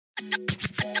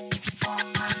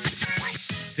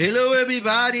Hello,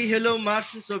 everybody. Hello,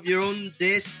 masters of your own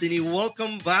destiny.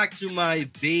 Welcome back to my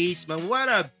basement. What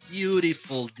a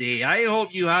beautiful day. I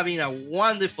hope you're having a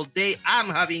wonderful day. I'm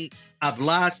having a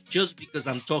blast just because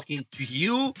I'm talking to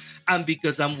you and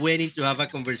because I'm waiting to have a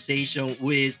conversation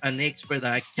with an expert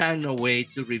that I cannot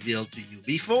wait to reveal to you.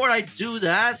 Before I do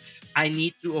that, I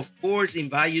need to, of course,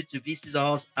 invite you to visit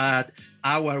us at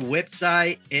our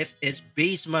website,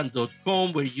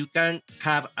 fsbasement.com, where you can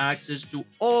have access to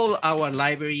all our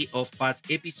library of past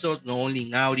episodes, not only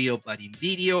in audio, but in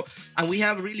video. And we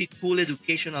have really cool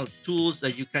educational tools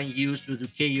that you can use to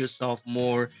educate yourself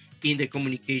more in the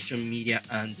communication media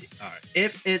and the art.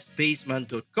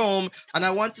 fsbasement.com. And I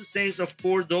want to thank, of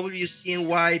course,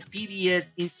 WCNY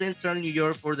PBS in Central New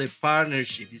York for the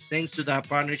partnership. It's thanks to that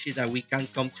partnership that we can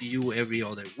come to you every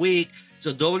other week.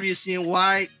 So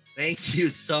WCNY, thank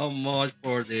you so much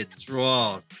for the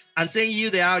trust. And thank you,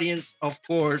 the audience, of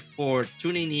course, for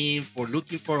tuning in, for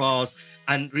looking for us.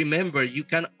 And remember, you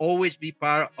can always be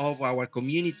part of our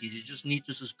community. You just need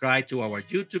to subscribe to our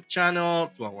YouTube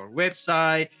channel, to our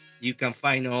website. You can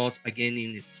find us again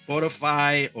in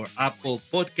Spotify or Apple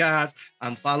Podcasts,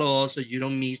 and follow us so you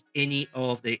don't miss any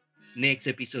of the next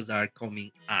episodes that are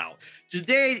coming out.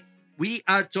 Today, we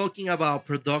are talking about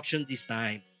production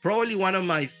design, probably one of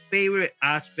my favorite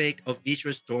aspects of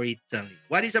visual storytelling.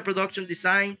 What is a production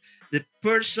design? The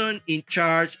person in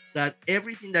charge that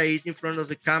everything that is in front of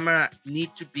the camera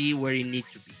needs to be where it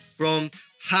needs to be. From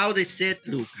how the set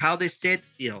look, how the set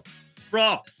feel,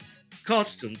 props,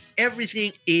 costumes,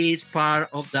 everything is part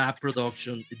of that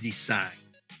production design.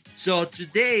 So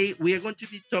today we are going to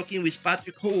be talking with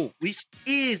Patrick Howe, which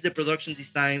is the production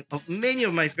design of many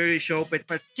of my favorite shows, but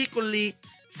particularly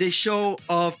the show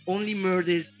of Only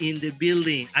Murders in the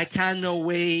Building. I cannot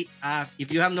wait.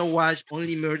 If you have not watched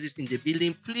Only Murders in the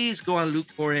Building, please go and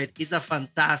look for it. It's a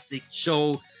fantastic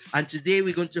show. And today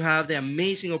we're going to have the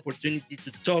amazing opportunity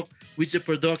to talk with the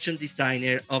production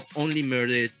designer of Only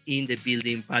Murders in the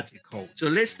Building, Patrick Howe. So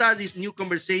let's start this new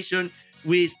conversation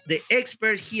with the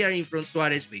expert here in from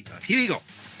Suarez. Here we go.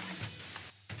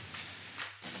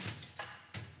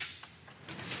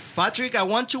 Patrick, I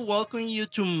want to welcome you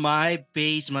to my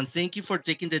basement. Thank you for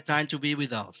taking the time to be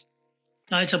with us.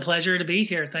 It's a pleasure to be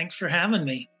here. Thanks for having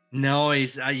me. No,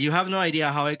 you have no idea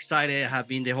how excited I have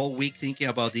been the whole week thinking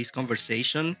about this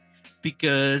conversation,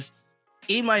 because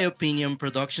in my opinion,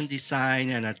 production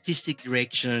design and artistic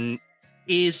direction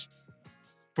is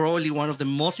probably one of the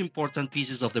most important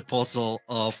pieces of the puzzle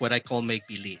of what I call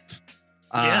make-believe.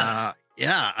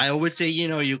 Yeah, I always say,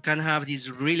 you can have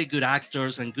these really good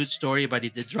actors and good story, but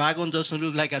if the dragon doesn't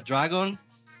look like a dragon,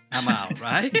 I'm out,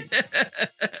 right?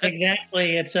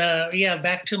 exactly. It's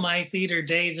back to my theater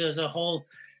days as a whole.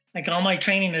 Like all my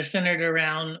training is centered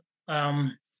around,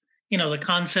 the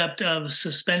concept of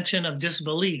suspension of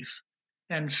disbelief.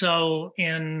 And so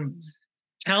in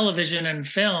television and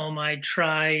film, I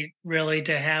try really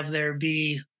to have there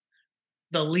be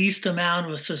the least amount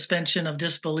of suspension of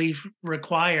disbelief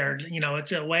required.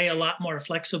 It's a lot more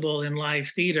flexible in live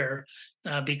theater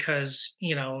because,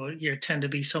 you tend to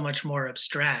be so much more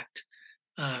abstract.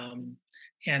 And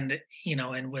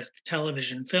with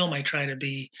television film, I try to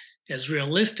be as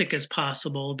realistic as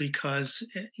possible because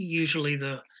usually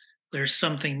there's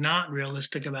something not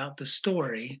realistic about the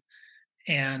story.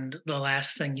 And the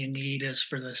last thing you need is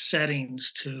for the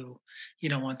settings you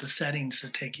don't want the settings to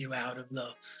take you out of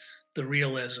the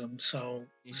realism.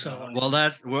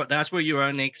 That's where you are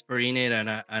an expert in it and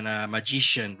a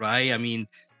magician, right? I mean,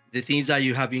 the things that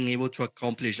you have been able to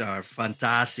accomplish are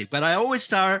fantastic. But I always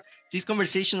start this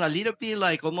conversation a little bit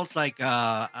almost like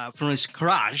from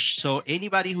scratch. So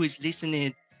anybody who is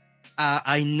listening,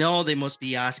 I know they must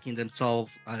be asking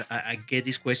themselves, I get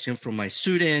this question from my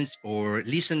students or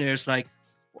listeners, like,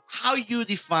 how you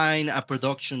define a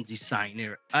production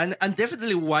designer, and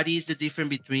definitely what is the difference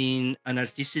between an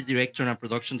artistic director and a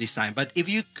production design. But if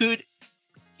you could,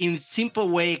 in simple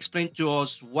way, explain to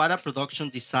us what a production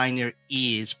designer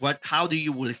is, how do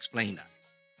you will explain that?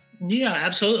 Yeah,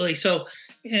 absolutely. So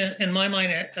in my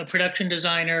mind, a production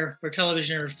designer for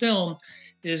television or film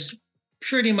is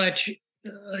pretty much,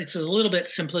 it's a little bit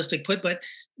simplistic put,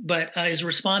 but is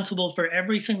responsible for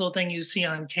every single thing you see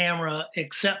on camera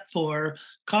except for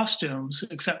costumes,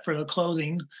 except for the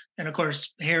clothing, and of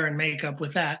course hair and makeup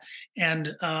with that,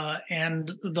 and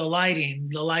the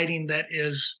lighting that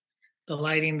is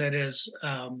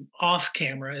off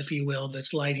camera, if you will,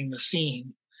 that's lighting the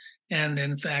scene. And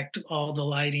in fact, all the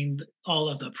lighting, all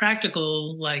of the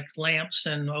practical like lamps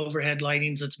and overhead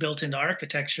lightings that's built into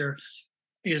architecture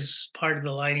is part of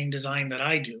the lighting design that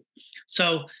I do.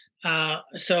 So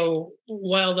So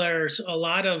while there's a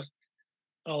lot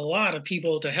of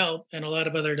people to help and a lot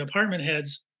of other department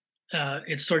heads,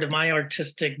 it's sort of my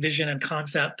artistic vision and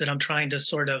concept that I'm trying to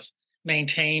sort of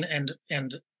maintain and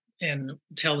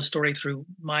tell the story through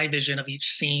my vision of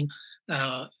each scene,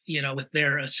 with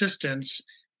their assistance.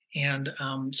 And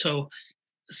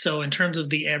so in terms of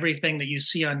the everything that you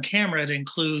see on camera, it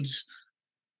includes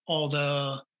all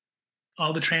the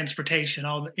all the transportation,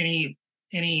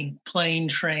 any plane,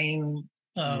 train,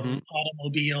 Mm-hmm.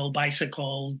 automobile,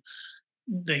 bicycle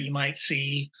that you might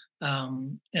see,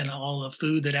 and all the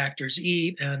food that actors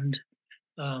eat, and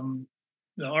um,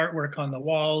 the artwork on the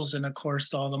walls, and of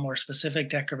course all the more specific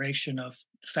decoration of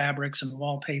fabrics and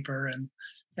wallpaper and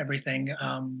everything.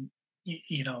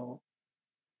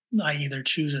 I either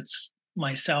choose it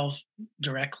myself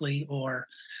directly or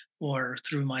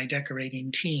through my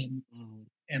decorating team, Mm-hmm.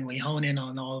 and we hone in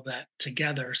on all of that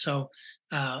together. So,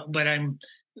 but I'm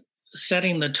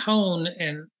setting the tone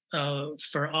and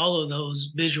for all of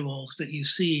those visuals that you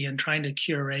see, and trying to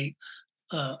curate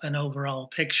an overall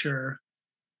picture,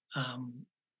 um,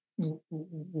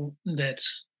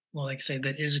 that's, well, like I say,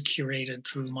 that is curated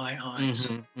through my eyes.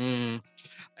 Mm-hmm.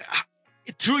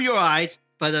 Through your eyes,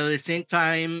 but at the same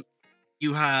time,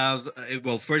 you have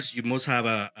well, first you must have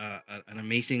an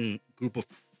amazing group of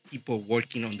people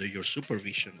working under your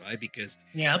supervision, right? Because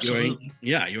Yeah, absolutely.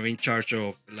 you're in charge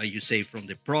of, like you say, from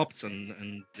the props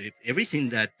and everything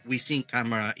that we see in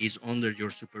camera is under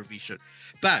your supervision.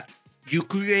 But you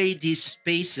create these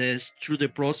spaces through the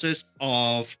process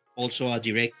of also a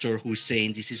director who's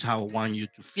saying this is how I want you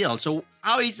to feel. So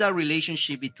how is that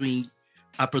relationship between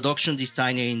a production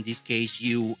designer, in this case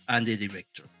you, and the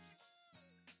director?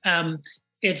 Um,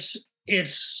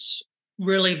 it's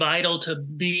really vital to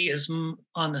be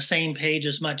on the same page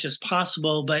as much as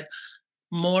possible, but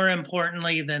more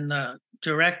importantly than the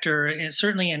director, and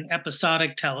certainly in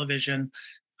episodic television,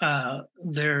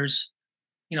 there's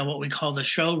what we call the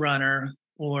showrunner,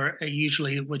 or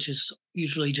which is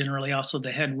usually generally also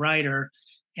the head writer,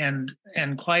 and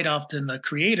quite often the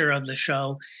creator of the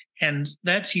show, and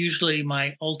that's usually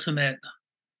my ultimate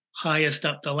highest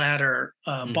up the ladder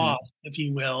Mm-hmm. boss, if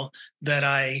you will, that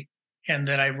I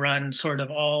run sort of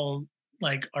all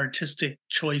like artistic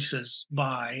choices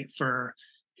by for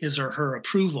his or her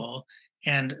approval.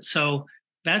 And so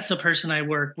that's the person I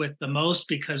work with the most,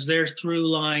 because they're through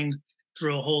line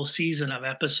through a whole season of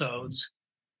episodes.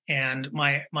 And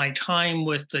my time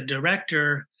with the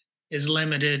director is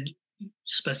limited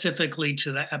specifically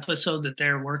to the episode that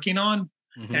they're working on.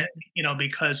 Mm-hmm. And,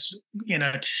 because in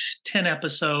a 10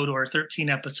 episode or 13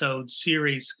 episode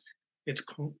series, it's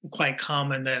quite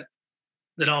common that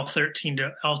all 13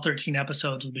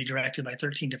 episodes will be directed by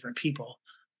 13 different people,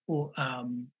 or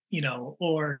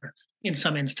in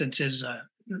some instances,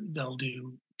 they'll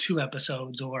do 2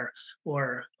 episodes or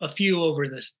a few over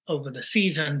the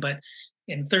season. But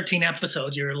in 13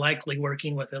 episodes, you're likely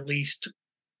working with at least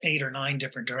 8 or 9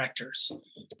 different directors,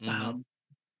 Mm-hmm. um,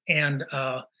 and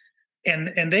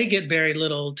and they get very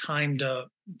little time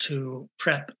to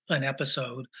prep an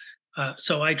episode.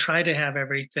 So I try to have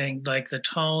everything, like the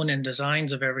tone and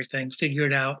designs of everything,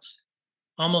 figured out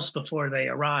almost before they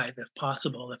arrive, if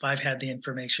possible. If I've had the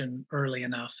information early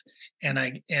enough,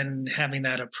 and having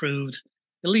that approved,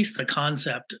 at least the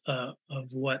concept of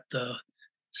what the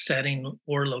setting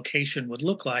or location would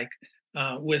look like,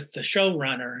 with the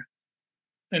showrunner,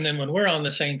 and then when we're on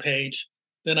the same page,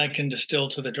 then I can distill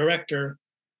to the director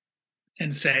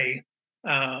and say,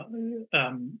 uh,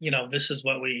 this is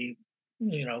what we,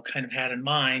 kind of had in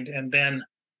mind. And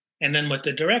then with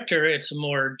the director, it's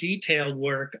more detailed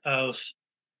work of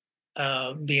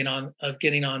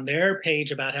getting on their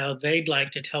page about how they'd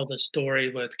like to tell the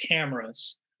story with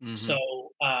cameras. Mm-hmm. So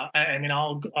I mean,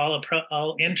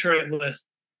 I'll enter it with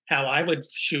how I would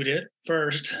shoot it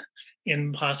first,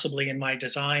 in possibly in my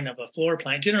design of a floor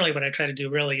plan. Generally, what I try to do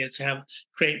really is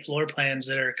create floor plans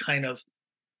that are kind of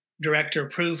director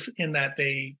proof, in that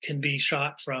they can be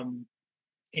shot from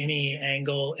any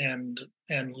angle and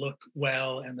look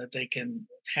well, and that they can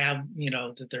have,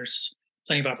 that there's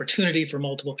plenty of opportunity for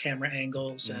multiple camera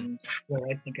angles, and where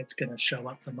I think it's going to show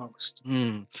up the most.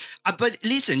 Mm. But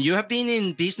listen, you have been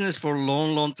in business for a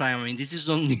long, long time. I mean, this is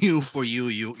not new for you.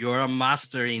 You're a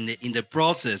master in the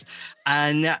process.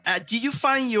 And do you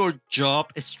find your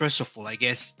job stressful? I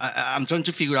guess I'm trying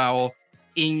to figure out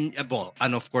well,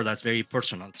 and of course that's very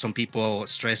personal. Some people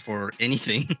stress for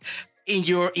anything. In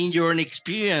your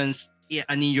experience, yeah,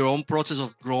 and in your own process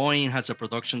of growing as a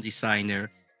production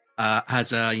designer,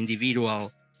 as an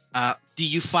individual, do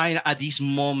you find at this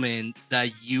moment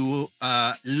that you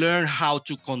learn how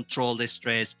to control the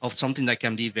stress of something that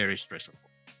can be very stressful?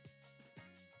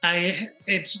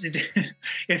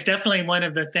 It's definitely one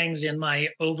of the things in my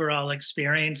overall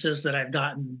experiences that I've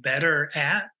gotten better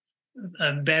at,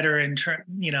 better in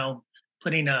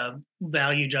putting a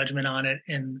value judgment on it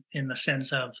in the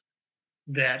sense of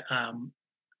that I'm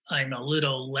a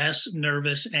little less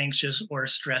nervous, anxious, or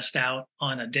stressed out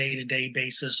on a day-to-day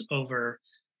basis over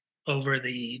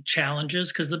the challenges.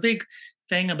 Because the big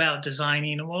thing about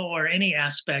designing or any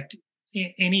aspect,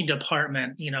 any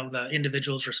department, the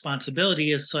individual's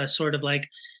responsibility is sort of like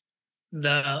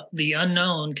the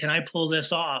unknown. Can I pull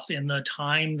this off in the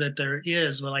time that there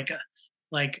is? Like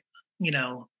you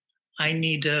know, I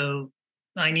need to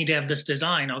I need to have this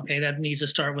design. Okay, that needs to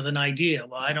start with an idea.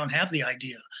 Well, I don't have the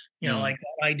idea. Mm, Like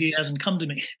that idea hasn't come to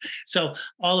me. So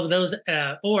all of those,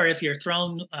 or if you're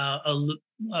thrown a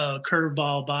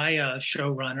curveball by a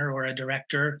showrunner or a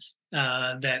director,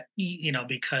 that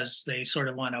because they sort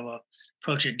of want to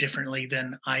approach it differently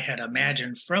than I had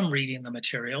imagined from reading the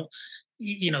material,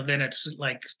 then it's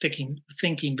like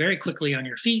thinking very quickly on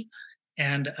your feet.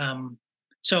 And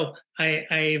so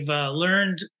I've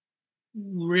learned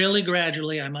really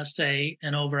gradually, I must say,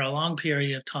 and over a long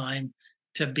period of time,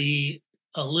 to be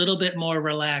a little bit more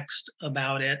relaxed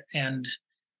about it. And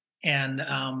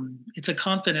it's a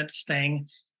confidence thing,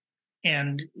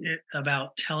 and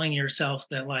about telling yourself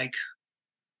that like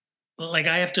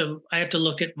I have to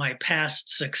look at my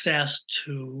past success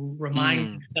to remind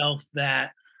mm, myself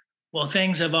that, well,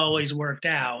 things have always worked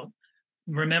out.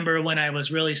 Remember when I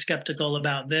was really skeptical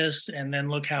about this, and then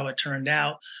look how it turned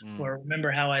out. mm. Or remember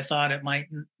how I thought it might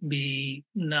be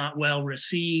not well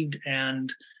received,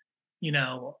 and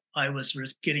I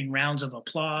was getting rounds of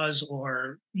applause,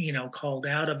 or called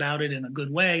out about it in a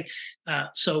good way.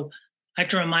 So I have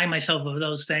to remind myself of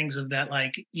those things, of that,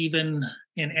 like, even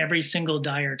in every single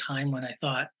dire time when I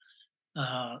thought,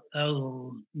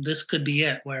 oh, this could be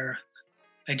it, where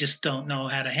I just don't know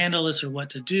how to handle this, or what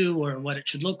to do, or what it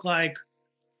should look like.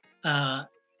 uh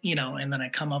and then I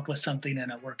come up with something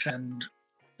and it works, and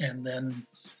then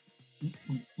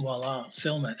voila,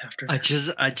 film it after that.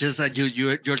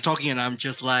 You're talking, and I'm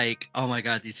just like, oh my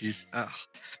god, this is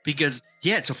because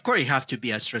yes, of course, it have to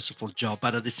be a stressful job,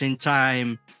 but at the same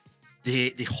time,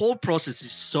 the whole process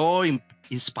is so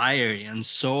inspiring, and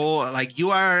so like you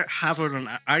are half of an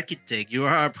architect, you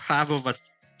are half of a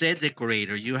set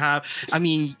decorator, you have, I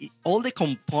mean, all the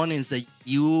components that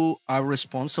you are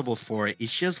responsible for,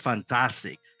 it's just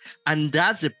fantastic. And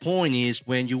that's the point, is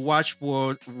when you watch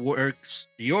what works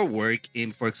your work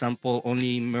in, for example,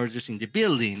 Only Murders in the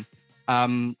Building.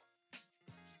 um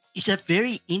it's a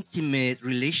very intimate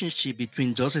relationship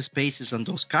between those spaces and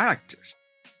those characters,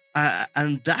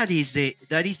 and that is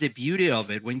the beauty of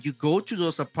it. When you go to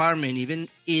those apartments, even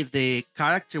if the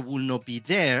character will not be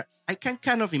there, I can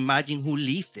kind of imagine who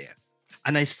lived there,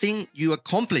 and I think you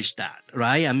accomplished that,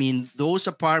 right? I mean, those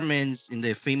apartments in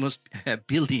the famous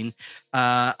building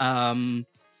uh, um,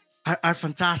 are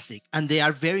fantastic, and they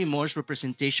are very much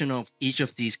representation of each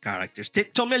of these characters.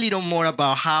 Tell me a little more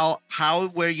about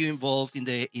how were you involved in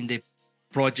the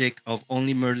project of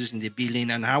Only Murders in the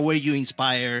Building, and how were you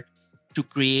inspired to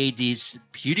create these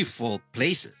beautiful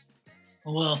places?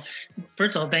 Well,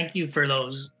 first of all, thank you for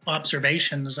those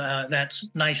observations. That's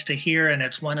nice to hear, and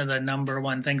it's one of the number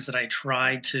one things that I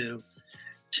try to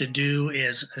do,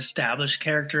 is establish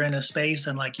character in a space,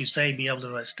 and, like you say, be able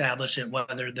to establish it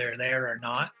whether they're there or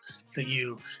not. That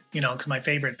because my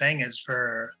favorite thing is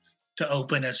to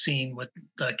open a scene with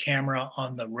the camera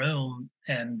on the room,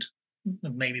 and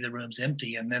maybe the room's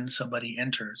empty, and then somebody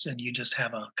enters, and you just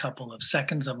have a couple of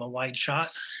seconds of a wide shot,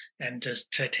 and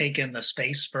just to take in the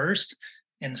space first,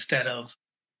 instead of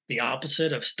the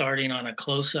opposite of starting on a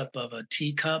close up of a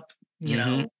teacup,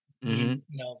 Mm-hmm. Mm-hmm.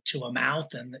 to a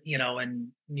mouth, and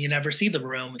you never see the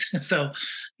room. So,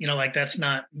 like, that's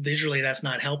not visually, that's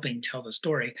not helping tell the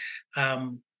story.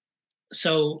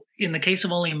 So in the case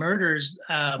of Only Murders,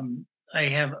 I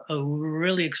have a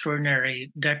really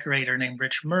extraordinary decorator named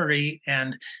Rich Murray,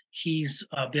 and he's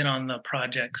been on the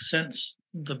project since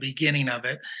the beginning of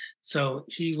it. So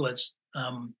he was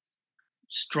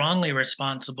strongly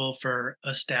responsible for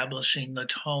establishing the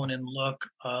tone and look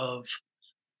of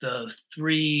the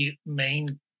three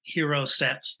main hero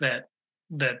sets that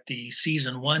the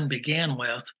season one began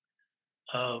with,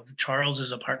 of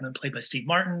Charles's apartment, played by Steve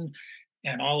Martin,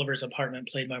 and Oliver's apartment,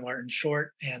 played by Martin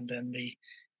Short, and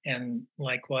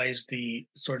likewise the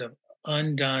sort of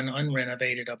undone,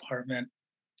 unrenovated apartment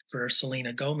for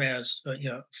Selena Gomez,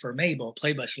 for Mabel,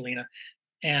 played by Selena.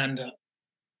 And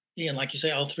like you say,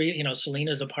 all three,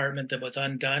 Selena's apartment that was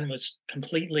undone was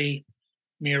completely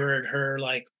mirrored her,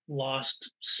 like,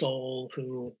 lost soul,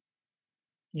 who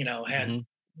had Mm-hmm.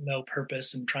 no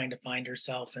purpose and trying to find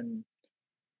herself and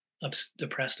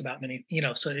depressed about many,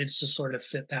 so it's just sort of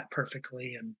fit that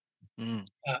perfectly. And Mm,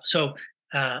 uh, so,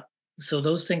 uh, so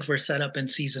those things were set up in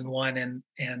season one, and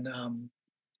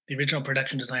the original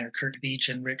production designer Kurt Beach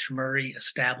and Rich Murray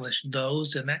established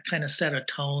those, and that kind of set a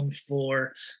tone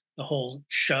for the whole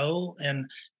show. And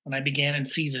when I began in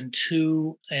season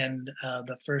two, and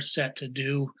the first set to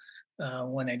do,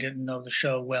 when I didn't know the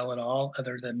show well at all,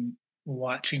 other than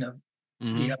watching the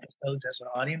mhm, episodes as an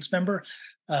audience member,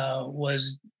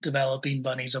 was developing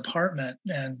Bunny's apartment,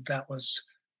 and that was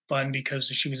fun because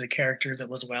she was a character that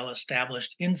was well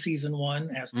established in season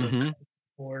one as the mhm,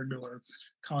 board or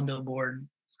condo board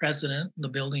president, the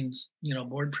building's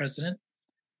board president,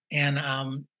 and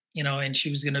and she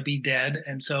was going to be dead,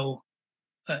 and so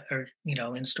or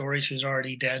in story she was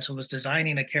already dead, so was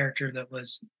designing a character that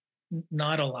was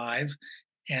not alive,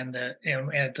 and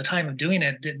at the time of doing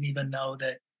it didn't even know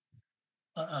that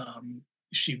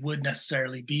she would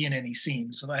necessarily be in any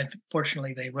scenes. So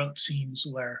fortunately they wrote scenes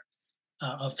where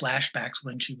of flashbacks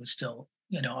when she was still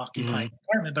occupying mhm. the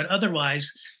apartment, but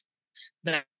otherwise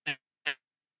that's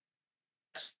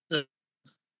the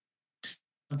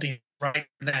something right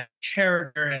for that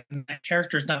character, and that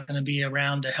character is not going to be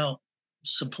around to help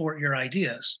support your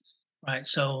ideas, right?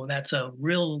 So that's a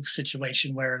real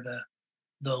situation where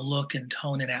the look and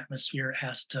tone and atmosphere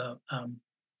has to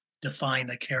define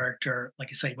the character, like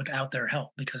I say, without their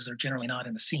help, because they're generally not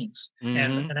in the scenes.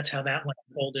 And Mhm. that's how that one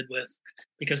unfolded with,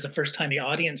 because the first time the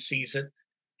audience sees it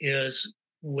is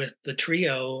with the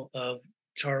trio of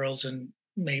Charles and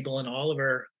Mabel and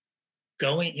Oliver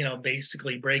going,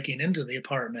 basically breaking into the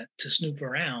apartment to snoop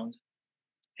around.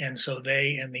 And so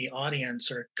they and the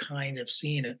audience are kind of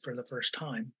seeing it for the first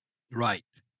time. Right.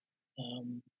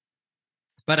 Um,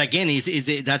 But again, is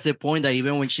it that's the point that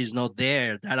even when she's not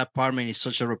there, that apartment is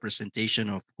such a representation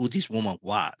of who this woman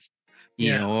was. You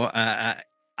yeah, know,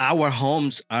 our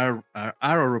homes are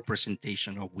a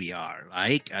representation of we are.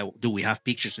 Like, do we have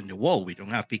pictures in the wall? We don't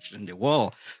have pictures in the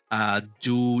wall.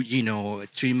 Do you know?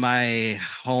 To my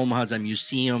home has a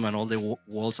museum, and all the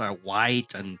walls are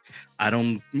white, and I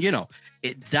don't.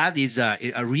 That is a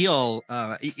real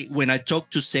when I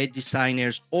talk to set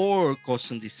designers or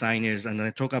costume designers and I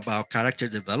talk about character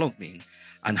development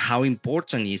and how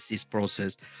important is this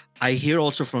process, I hear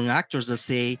also from actors that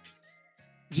say,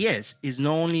 yes, it's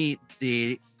not only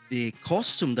the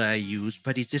costume that I use,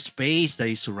 but it's the space that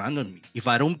is surrounding me. If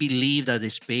I don't believe that the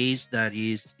space that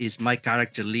is my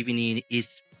character living in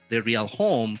is the real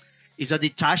home, it's a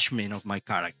detachment of my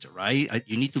character, right?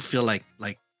 You need to feel like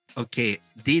okay,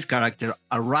 this character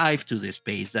arrived to the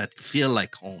space that feel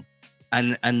like home,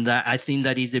 and I think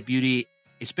that is the beauty,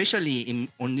 especially in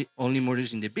only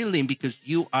murders in the building, because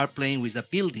you are playing with a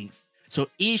building. So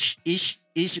each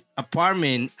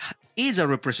apartment is a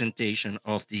representation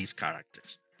of these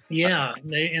characters. yeah,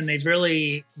 they've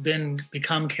really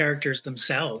become characters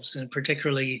themselves, and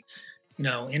particularly,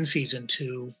 in season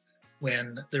two,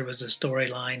 when there was a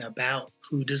storyline about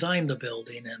who designed the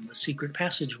building and the secret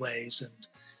passageways,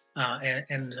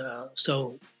 and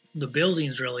so the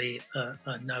building's really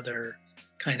another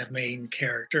kind of main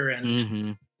character, and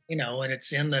Mm-hmm. and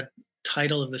it's in the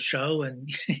title of the show, and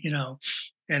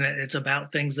and it's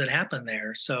about things that happen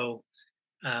there.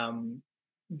 Um,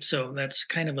 so that's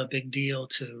kind of a big deal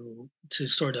to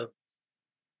sort of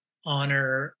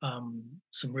honor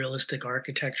some realistic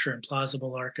architecture and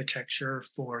plausible architecture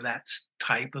for that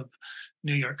type of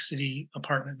New York City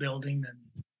apartment building,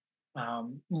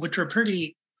 and which are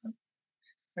pretty.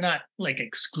 They're not like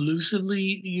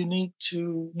exclusively unique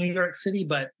to New York City,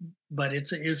 but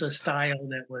is a style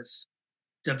that was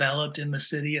developed in the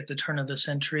city at the turn of the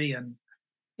century, and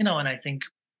I think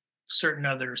certain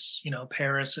others,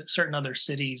 Paris, certain other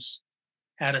cities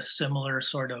had a similar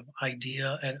sort of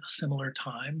idea at a similar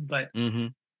time, Mm-hmm.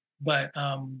 but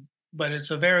um but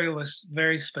it's a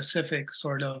very specific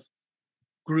sort of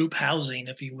group housing,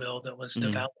 if you will, that was Mm-hmm.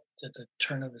 developed at the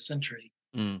turn of the century.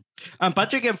 Mm. And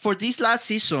Patrick, for this last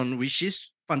season, which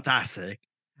is fantastic,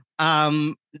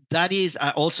 that is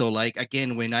also like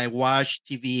again when I watch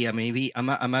TV, maybe I'm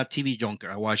a TV junker.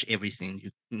 I watch everything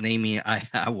you name me,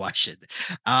 I watch it.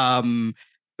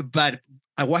 But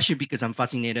I watch it because I'm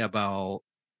fascinated about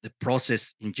the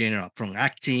process in general, from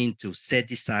acting to set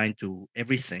design to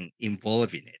everything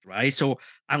involved in it, right? So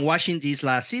I'm watching this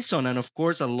last season, and of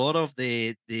course a lot of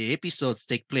the episodes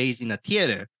take place in a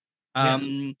theater. Yeah.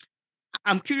 um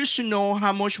I'm curious to know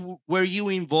how much were you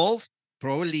involved,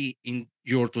 probably in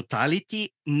your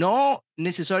totality, not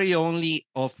necessarily only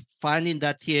of finding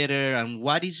that theater and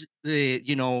what is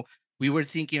we were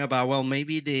thinking about, well,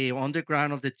 maybe the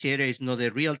underground of the theater is not the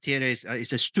real theater,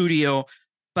 it's a studio.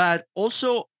 but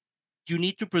also you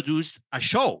need to produce a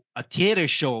show, a theater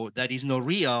show that is not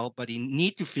real, but it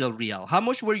need to feel real. How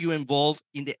much were you involved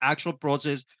in the actual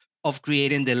process of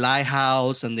creating the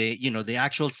lighthouse and the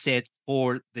actual set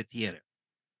for the theater?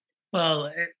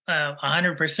 Well,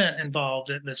 100% involved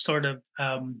in the sort of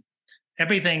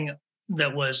everything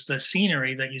that was the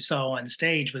scenery that you saw on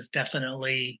stage was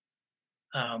definitely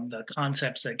the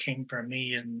concepts that came from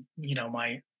me and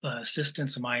my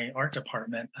assistants in my art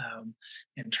department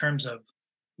in terms of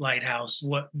lighthouse.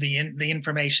 What the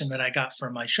information that I got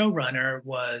from my showrunner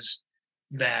was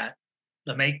that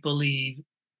the make believe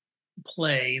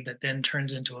play that then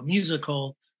turns into a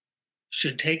musical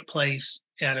should take place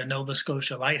at a Nova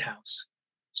Scotia lighthouse.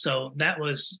 So that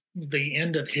was the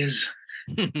end of his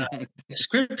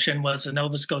description, was a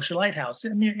Nova Scotia lighthouse,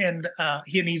 and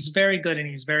he's very good and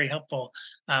he's very helpful.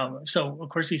 So of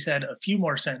course he said a few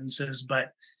more sentences,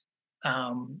 but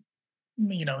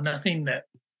nothing that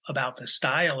about the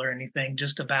style or anything,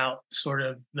 just about sort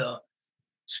of the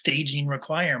staging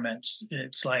requirements.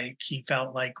 It's like he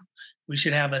felt like we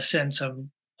should have a sense of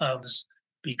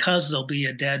because there'll be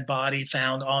a dead body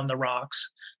found on the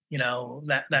rocks,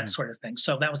 that sort of thing.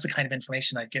 So that was the kind of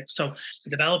information I get. So I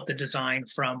developed the design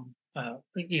from from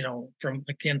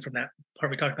that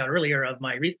part we talked about earlier of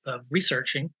my of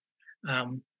researching,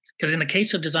 because in the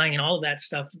case of designing all of that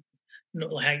stuff,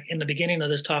 like in the beginning of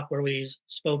this talk where we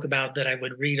spoke about that I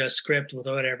would read a script with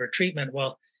whatever treatment.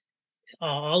 Well,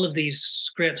 all of these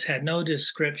scripts had no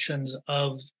descriptions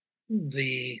of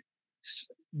the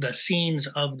scenes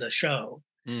of the show.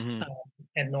 Mm-hmm.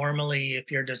 And normally,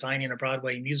 if you're designing a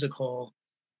Broadway musical,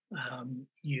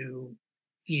 you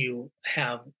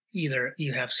have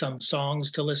you have some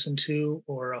songs to listen to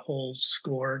or a whole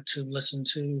score to listen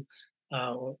to,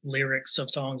 or lyrics of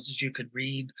songs that you could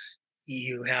read.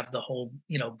 You have the whole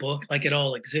book, like it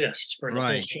all exists for the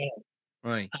whole show.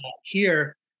 Right.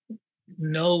 Here,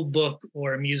 no book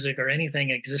or music or anything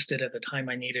existed at the time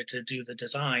I needed to do the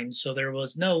design. So there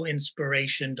was no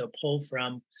inspiration to pull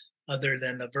from other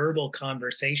than the verbal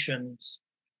conversations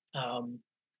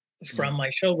from my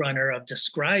showrunner of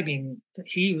describing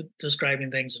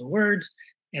things in words,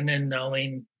 and then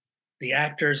knowing the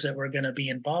actors that were going to be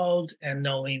involved and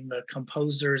knowing the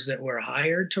composers that were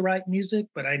hired to write music,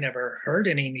 but I never heard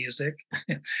any music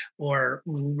or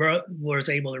was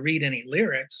able to read any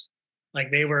lyrics.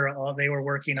 Like they were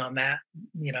working on that,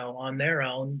 on their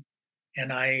own,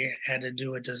 and I had to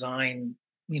do a design,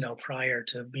 prior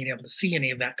to being able to see any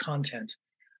of that content.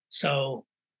 So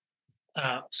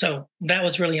that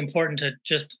was really important to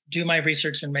just do my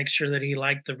research and make sure that he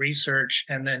liked the research,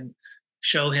 and then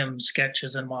show him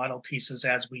sketches and model pieces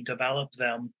as we develop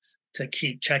them to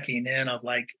keep checking in of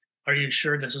like, are you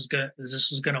sure this is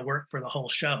going to work for the whole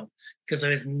show? Because I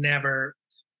was never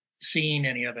seen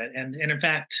any of it. And in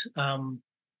fact,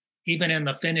 even in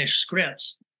the finished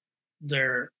scripts,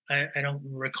 I don't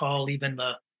recall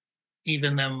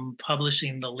even them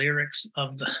publishing the lyrics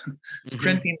of the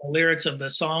printing the lyrics of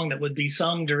the song that would be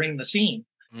sung during the scene.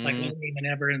 Like wasn't even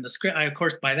ever in the script. I, of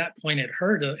course, by that point had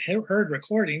heard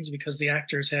recordings because the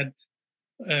actors and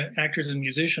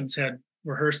musicians had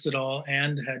rehearsed it all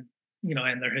and had,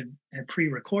 and there had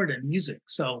pre-recorded music.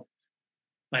 So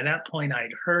by that point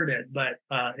I'd heard it, but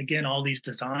again, all these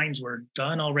designs were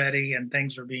done already and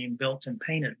things were being built and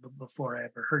painted before I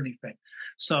ever heard anything.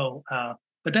 So,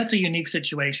 but that's a unique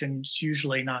situation. It's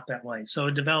usually not that way. So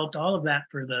I developed all of that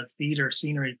for the theater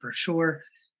scenery for sure.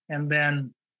 And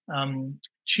then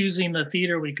choosing the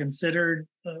theater, we considered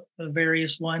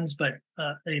various ones, but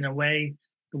in a way,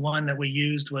 the one that we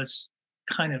used was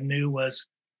kind of new, was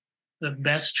the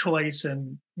best choice.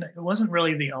 And it wasn't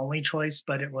really the only choice,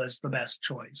 but it was the best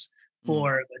choice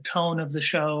for the tone of the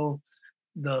show.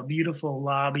 The beautiful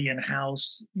lobby and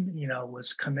house,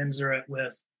 was commensurate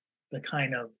with the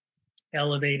kind of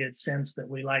elevated sense that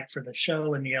we like for the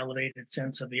show and the elevated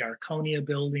sense of the Arconia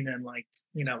building. And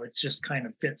it just kind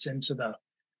of fits into the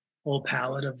whole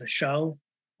palette of the show.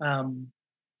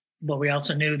 But we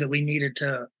also knew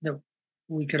that that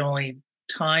we could only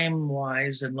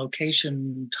time-wise and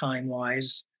location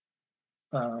time-wise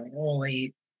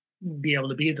only be able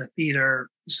to be at the theater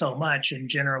so much, and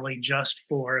generally just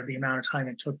for the amount of time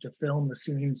it took to film the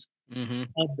scenes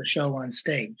of the show on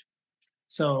stage.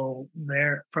 So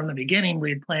from the beginning, we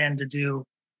had planned to do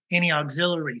any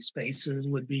auxiliary spaces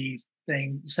would be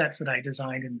sets that I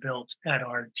designed and built at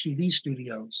our TV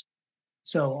studios.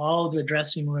 So all the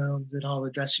dressing rooms and all the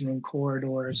dressing room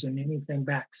corridors and anything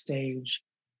backstage,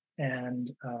 and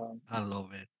I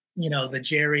love it. The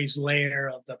Jerry's lair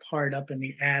of the part up in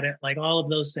the attic, like all of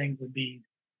those things would be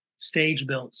stage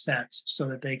built sets so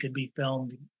that they could be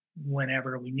filmed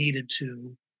whenever we needed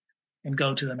to and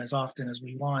go to them as often as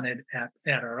we wanted at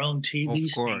our own TV Of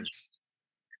station. course.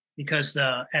 Because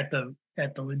at the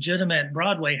legitimate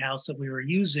Broadway house that we were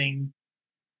using,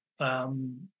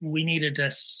 we needed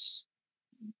to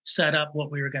set up what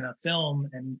we were going to film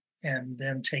and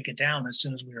then take it down as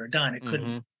soon as we were done. It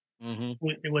couldn't.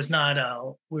 It was not.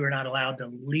 We were not allowed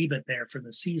to leave it there for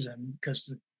the season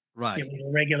because Right. it was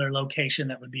a regular location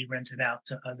that would be rented out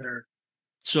to other.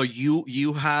 So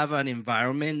you have an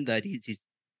environment that is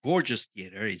gorgeous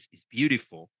theater, is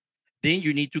beautiful. Then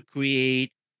you need to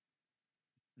create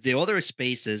the other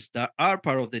spaces that are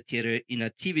part of the theater in a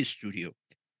TV studio.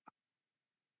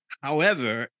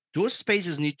 However, those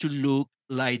spaces need to look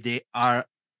like that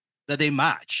they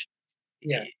match.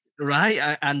 Yeah.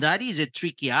 Right. And that is a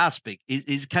tricky aspect.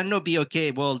 It cannot be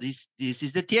okay. Well, this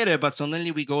is the theater, but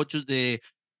suddenly we go to the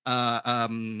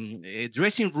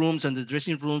dressing rooms, and the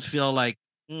dressing rooms feel like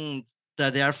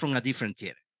that they are from a different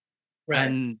theater. Right.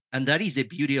 And that is the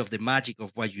beauty of the magic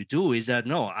of what you do, is that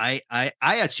no, I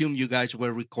assume you guys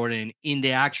were recording in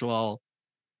the actual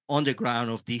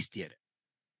underground of this theater.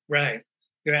 Right.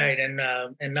 Right.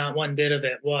 And not one bit of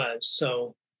it was.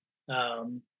 So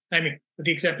I mean, with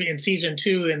the exception in season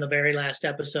 2, in the very last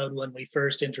episode, when we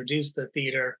first introduced the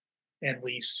theater, and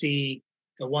we see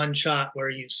the one shot where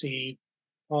you see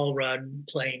Paul Rudd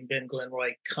playing Ben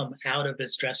Glenroy come out of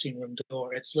his dressing room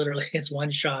door. It's literally, it's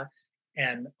one shot,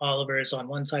 and Oliver is on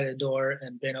one side of the door,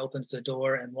 and Ben opens the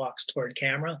door and walks toward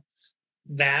camera.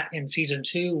 That in season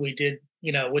 2 we did,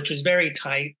 which was very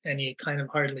tight, and you kind of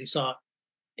hardly saw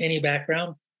any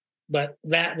background, but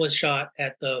that was shot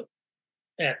at the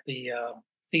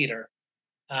theater.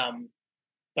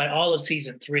 But all of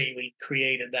season 3, we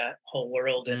created that whole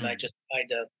world, and I just tried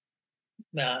to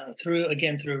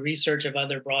through research of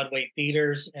other Broadway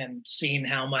theaters and seeing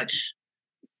how much,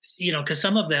 because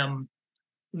some of them,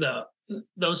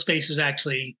 those spaces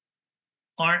actually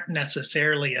aren't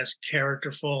necessarily as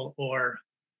characterful or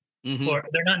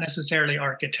they're not necessarily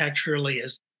architecturally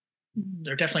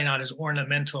they're definitely not as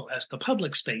ornamental as the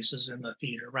public spaces in the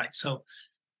theater, right? So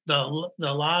the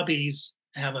lobbies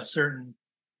have a certain,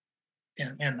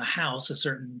 and the house a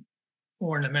certain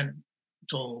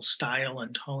ornamental style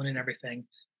and tone and everything,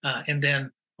 and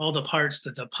then all the parts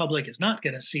that the public is not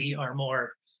going to see are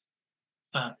more,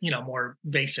 more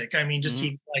basic. I mean, just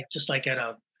like at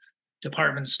a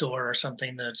department store or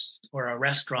something or a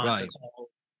restaurant, Right. that's all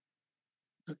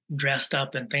dressed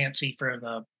up and fancy for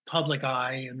the public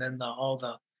eye, and then all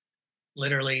the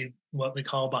literally what we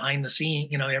call behind the scene,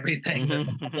 everything that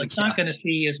the public's not going to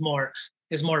see is more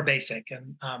basic.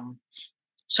 And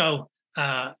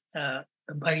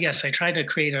but yes, I tried to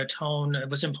create a tone. It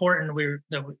was important we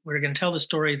were going to tell the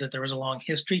story that there was a long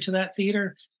history to that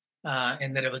theater,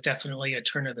 and that it was definitely a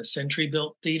turn of the century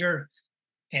built theater.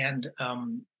 And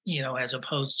as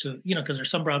opposed to, because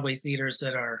there's some Broadway theaters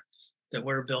that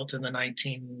were built in the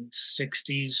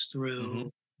 1960s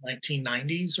through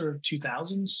 1990s or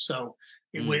 2000s. So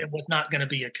it was not going to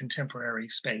be a contemporary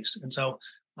space. And so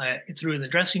through the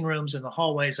dressing rooms and the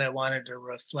hallways, I wanted to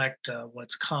reflect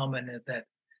what's common, that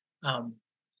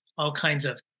all kinds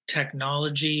of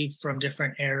technology from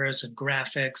different eras and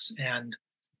graphics and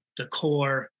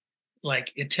decor,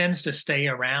 like it tends to stay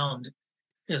around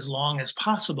as long as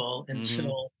possible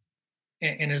until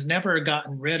and is never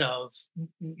gotten rid of.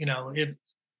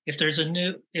 If there's a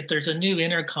new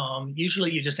intercom,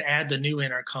 usually you just add the new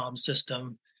intercom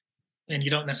system, and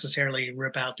you don't necessarily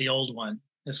rip out the old one.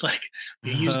 It's like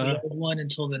you use the old one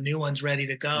until the new one's ready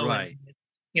to go. Right.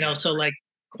 And, so like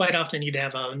quite often you'd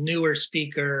have a newer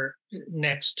speaker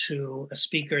next to a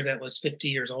speaker that was 50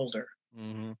 years older,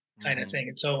 kind of thing.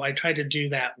 And so I try to do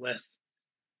that with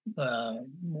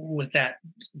that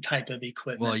type of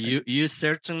equipment. Well, you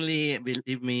certainly,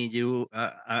 believe me,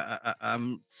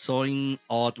 I'm so in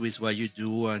awe with what you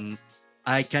do, and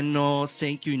I cannot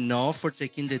thank you enough for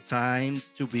taking the time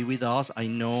to be with us. I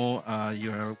know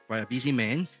you're quite a busy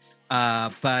man,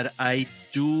 but I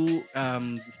do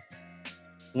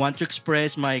want to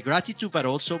express my gratitude, but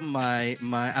also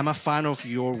I'm a fan of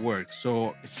your work.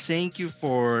 So thank you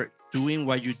for doing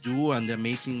what you do and the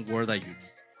amazing work that you do.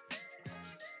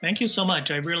 Thank you so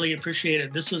much. I really appreciate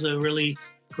it. This was a really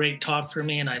great talk for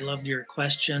me, and I loved your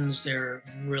questions. They're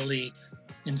really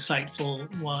insightful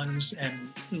ones,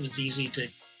 and it was easy to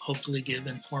hopefully give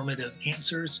informative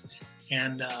answers.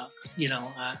 And, I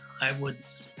would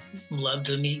love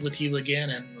to meet with you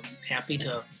again, and I'm happy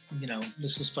to,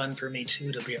 this is fun for me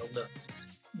too, to be able to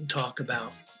talk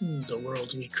about the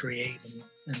worlds we create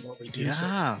and what we do.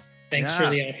 Yeah. So thanks for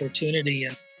the opportunity,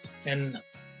 and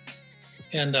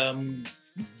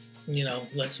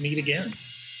let's meet again.